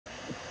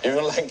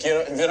Even like, you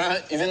know,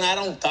 even I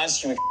don't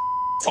touch you,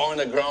 fall on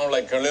the ground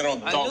like a little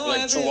dog,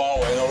 like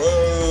chihuahua, you know.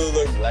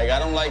 Like, I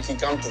don't like he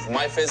come to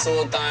my face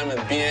all the time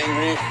and be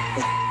angry,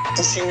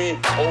 pushing me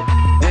all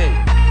day.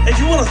 If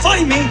you want to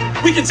fight me,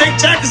 we can take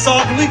jackets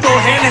off and we go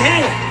hand in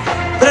hand.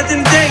 But at the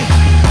end of the day,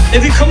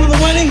 if you come to the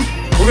wedding,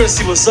 we're going to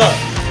see what's up.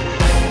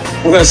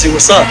 We're going to see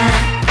what's up.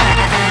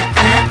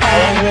 How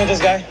long you been with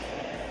this guy?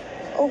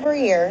 Over a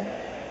year.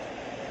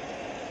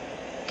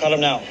 Cut him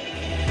now.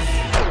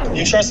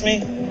 You trust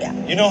me? Yeah.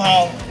 You know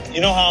how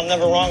I'm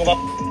never wrong about.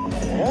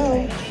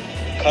 No.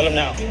 Cut him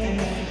now.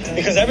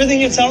 Because everything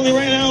you're telling me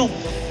right now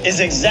is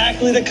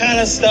exactly the kind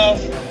of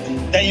stuff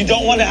that you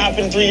don't want to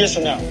happen 3 years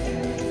from now.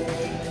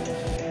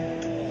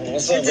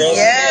 What's up, bro?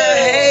 Yeah,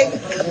 hey,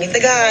 come meet the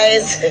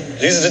guys.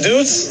 These are the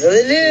dudes? These are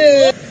the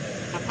dudes.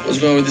 What's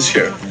going on with this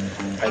hair?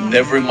 I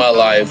never in my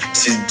life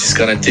see this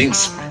kind of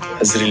things.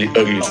 That's really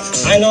ugly.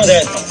 I know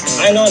that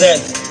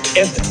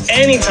if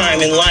any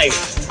time in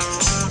life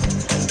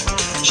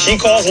she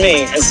calls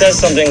me and says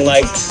something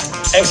like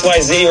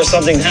XYZ or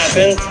something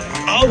happened,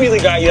 I'll be the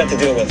guy you have to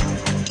deal with.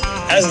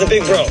 As the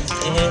big bro.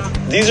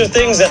 Mm-hmm. These are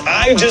things that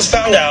I just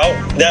found out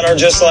that are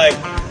just like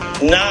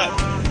not,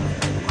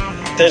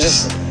 you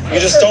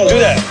just don't do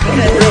that.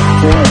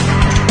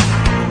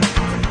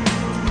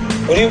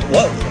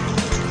 What?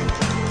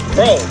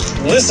 Bro,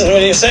 listen to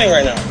what you're saying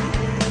right now.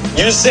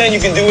 You're just saying you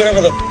can do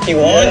whatever the he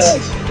wants?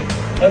 Yeah.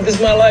 This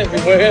is my life.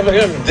 If we're ever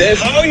dead,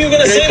 how are you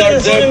going to say that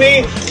in front of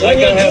me when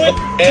you're doing it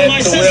to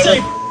my sister?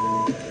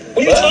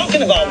 What are you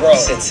talking about, bro?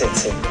 Sit.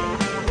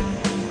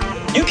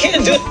 You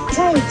can't do it.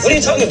 What are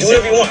you talking about? Do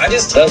whatever you want.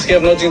 Does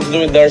have nothing to do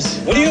with Darcey.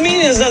 What do you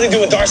mean it has nothing to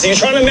do with Darcey? You're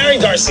trying to marry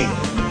Darcey.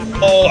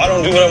 Oh, I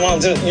don't do what I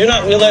want to do. You're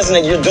not realizing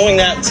that you're doing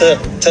that to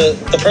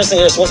the person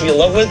you're supposed to be in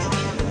love with?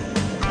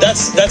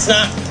 That's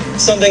not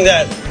something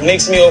that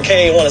makes me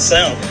okay and want to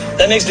sound.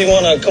 That makes me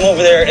want to come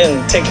over there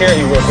and take care of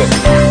you real quick.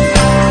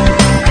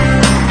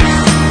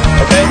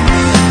 Okay?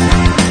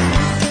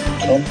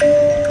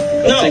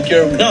 No, take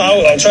care of me.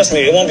 No, trust me,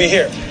 it won't be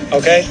here.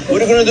 Okay?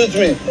 What are you going to do to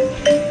me?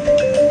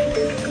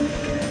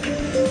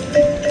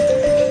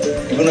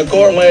 You're going to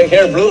color my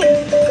hair blue?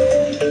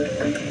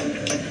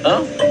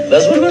 Huh?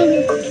 That's what we're going to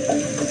do?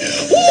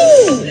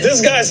 Woo! This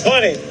guy's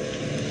funny.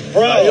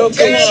 Bro,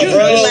 come on,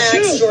 bro.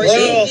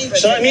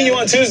 Should I meet you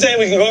on Tuesday?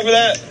 We can go over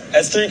that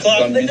at 3 o'clock.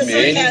 Come meet me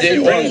any day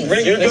you want.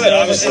 You're good,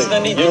 obviously.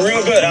 You're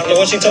real good. After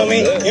what she told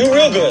me, you're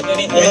real good. Do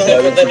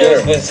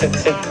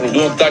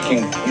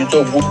talking. You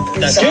talk.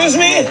 Excuse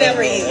me?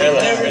 Never easy.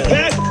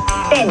 Back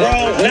up,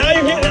 bro. Now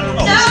you're getting out.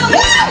 No!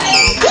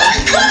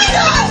 What's going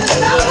on?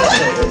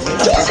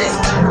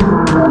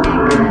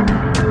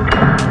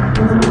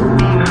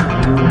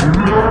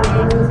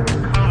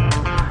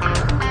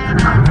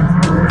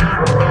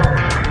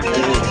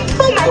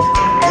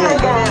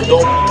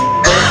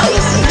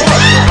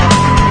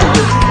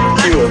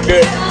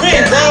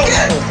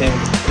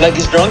 Like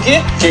he's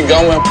drunky? Keep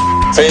going,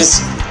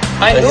 face.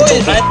 I know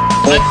it.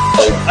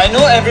 I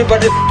know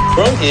everybody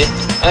drunky.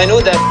 I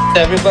know that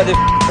everybody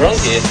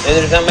drunky.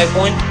 Understand my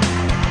point?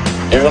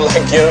 Even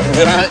like,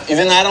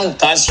 even I don't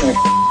touch you,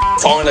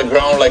 fall on the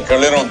ground like a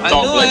little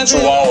dog, like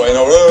chihuahua, you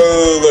know.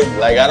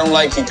 Like, I don't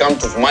like he come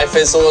to my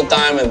face all the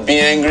time and be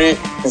angry,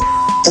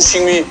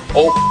 pushing me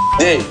all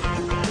day.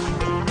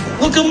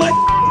 Look at my.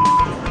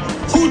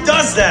 Who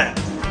does that?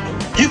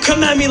 You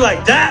come at me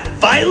like that,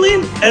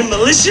 violent and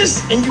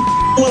malicious, and you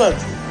want to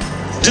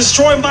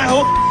destroy my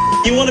whole.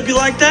 You want to be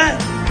like that?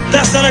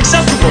 That's not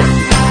acceptable.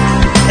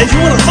 If you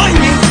want to fight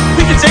me,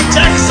 we can take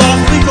jackets off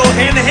and we go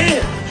hand in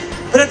hand.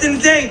 But at the end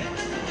of the day,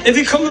 if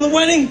you come to the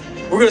wedding,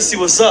 we're going to see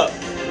what's up.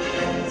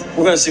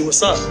 We're going to see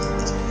what's up.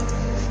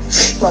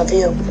 Love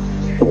you.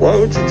 Why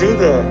would you do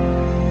that?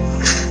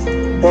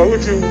 Why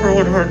would you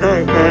ruin her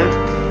night, man?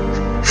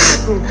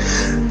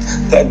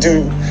 That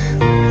dude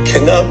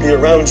cannot be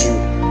around you.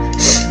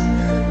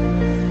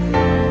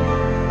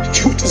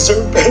 You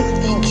deserve better.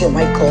 Thank you,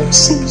 Michael.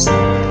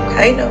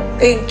 I know.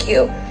 Thank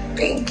you.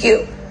 Thank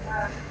you.